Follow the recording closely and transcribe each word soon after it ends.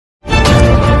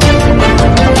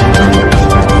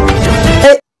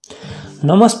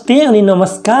नमस्ते अनि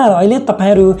नमस्कार। अहिले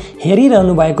तपाईहरु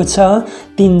हेरिरहनु भएको छ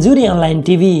तिन्जुरे अनलाइन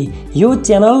टिभी। यो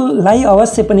च्यानललाई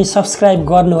अवश्य पनि सब्स्क्राइब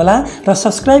गर्नुहोला र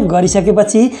सब्स्क्राइब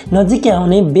गरिसकेपछि नजिकै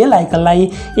आउने बेल आइकनलाई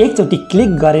एकचोटी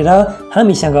क्लिक गरेर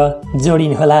हामीसँग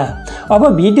जोडिनुहोला। अब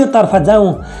भिडियोतर्फ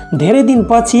जाउँ। धेरै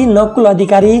दिनपछि नकुल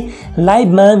अधिकारी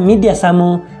लाइभमा मिडिया सामु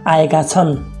आएका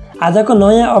छन्। आजको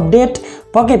नयाँ अपडेट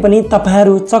पक्कै पनि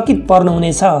तपाईहरु चकित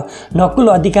पर्नुहुनेछ। नकुल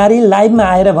अधिकारी लाइभमा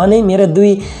आएर भने मेरो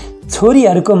दुई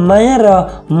छोरीहरुको माया र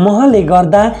मोहले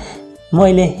गर्दा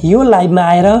मैले यो लाइभमा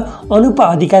आएर अनुपा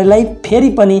अधिकारीलाई फेरि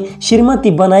पनि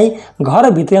श्रीमती बनाई घर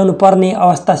भित्र्याउनु पर्ने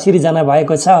अवस्था सिर्जना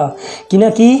भएको छ।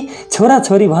 किनकि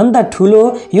छोराछोरी भन्दा ठुलो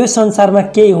यो संसारमा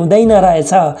केही हुँदैन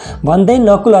रहेछ भन्दै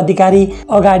नकुल अधिकारी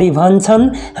अगाडि भन्छन्,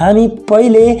 हामी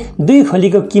पहिले दुई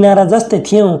खोलीको किनारा जस्तै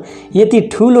थियौं, यति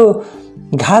ठुलो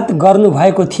घात गर्नु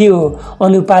भएको थियो।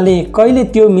 अनुपाले कहिले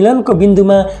त्यो मिलनको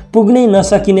बिन्दुमा पुग्नै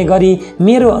नसकिने गरी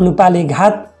मेरो अनुपाले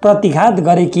घात प्रतिघात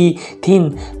गरेकी थिइन्।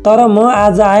 तर म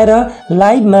आज आएर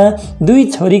लाइभमा दुई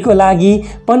छोरीको लागि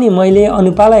पनि मैले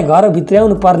अनुपालाई घर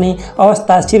भित्र्याउनु पर्ने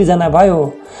अवस्था सिर्जना भयो।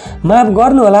 माफ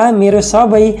गर्नुहोला, मेरो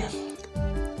सबै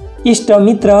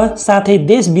इष्टमित्र साथै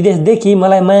देश विदेशदेखि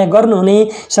मलाई माया गर्नुहुने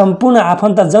सम्पूर्ण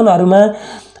आफन्तजनहरूमा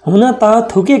हुन त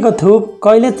थुकेको थुक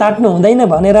कहिले चाट्नु हुँदैन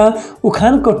भनेर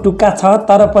उखानको टुक्का छ।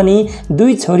 तर पनि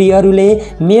दुई छोरीहरूले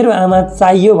मेरो आमा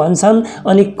चाहियो भन्छन्,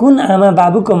 अनि कुन आमा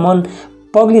बाबुको मन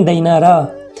पग्लिँदैन र?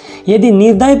 यदि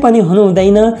निर्दय पनि हुनु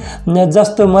हुँदैन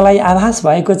जस्तो मलाई आभास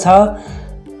भएको छ।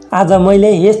 आज मैले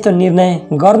यस्तो निर्णय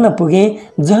गर्न पुगे,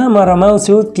 जहाँ म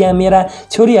रमाउँछु त्यहाँ मेरा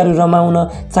छोरीहरू रमाउन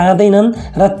चाहदैनन्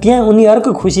र त्यहाँ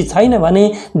उनीहरूको खुसी छैन भने,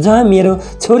 जहाँ मेरो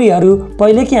छोरीहरू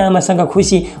पहिलेकै आमासँग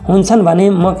खुसी हुन्छन् भने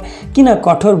म किन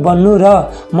कठोर बन्नु र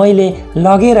मैले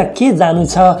लगेर के जानु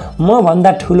छ? म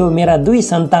भन्दा ठुलो मेरा दुई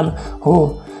सन्तान हो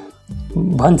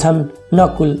भन्छन्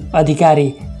नकुल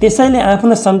अधिकारी। त्यसैले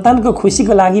आफ्नो सन्तानको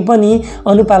खुसीको लागि पनि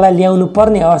अनुपालाई ल्याउनु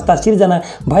पर्ने अवस्था सिर्जना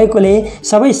भएकोले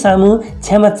सबै सामु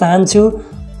क्षमा चाहन्छु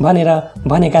भनेर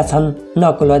भनेका छन्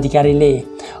नकुल अधिकारीले।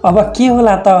 अब के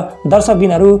होला त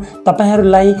दर्शकबिनहरू,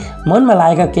 तपाईहरुलाई मनमा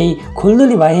लागेका केही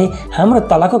खुल्दुली भए हाम्रो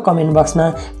तलको कमेन्ट बक्समा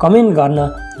कमेन्ट गर्न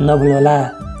नभुल्नुहोला।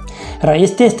 र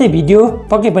यस्तै भिडियो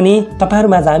पक्कै पनि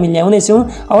तपाईहरुमाझ हामी ल्याउनेछौँ।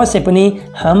 अवश्य पनि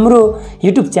हाम्रो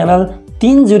YouTube channel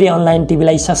Tinjure online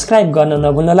टिभीलाई subscribe गर्न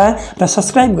नभुल्नुहोला र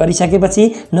सब्स्क्राइब गरिसकेपछि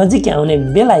नजिकै आउने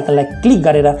बेल आइकनलाई क्लिक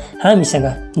गरेर हामीसँग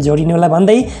जोडिनुहोला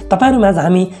भन्दै तपाईहरुमाझ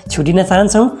हामी छुटिन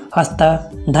चाहन्छौँ। हस्त,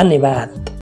 धन्यवाद।